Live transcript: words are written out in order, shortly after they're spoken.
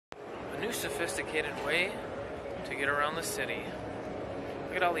new sophisticated way to get around the city.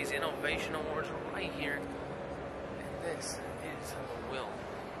 Look at all these innovation awards right here. And this is the WHILL.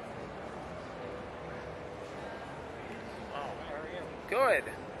 Wow, how are you? Good.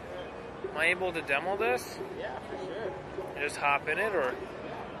 Am I able to demo this? Yeah, for sure. You just hop in it, or?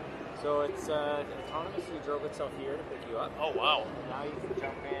 So it's autonomously drove itself here to pick you up. Oh, wow. And now you can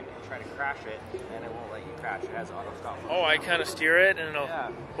jump in and try to crash it, and it won't let you crash. It has auto stop. Oh, I kind of steer it, and it'll... Yeah.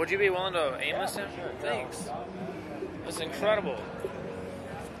 Would you be willing to aim this in? Sure. Thanks. That's incredible.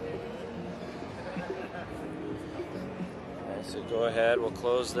 So go ahead, we'll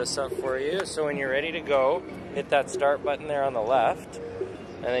close this up for you. So when you're ready to go, hit that start button there on the left,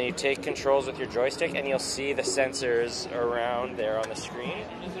 and then you take controls with your joystick, and you'll see the sensors around there on the screen.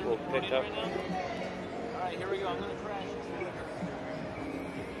 We'll pick up. Alright, here we go. I'm going to crash.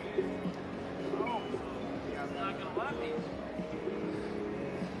 Oh, it's not going to let me.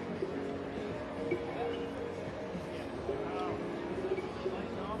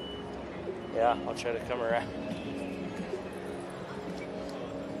 Yeah, I'll try to come around.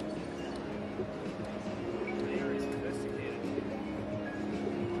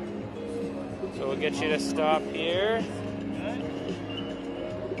 So we'll get you to stop here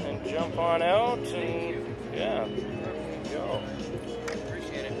and jump on out, and yeah, there you go.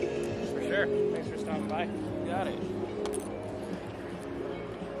 Appreciate it. For sure. Thanks for stopping by. Got it.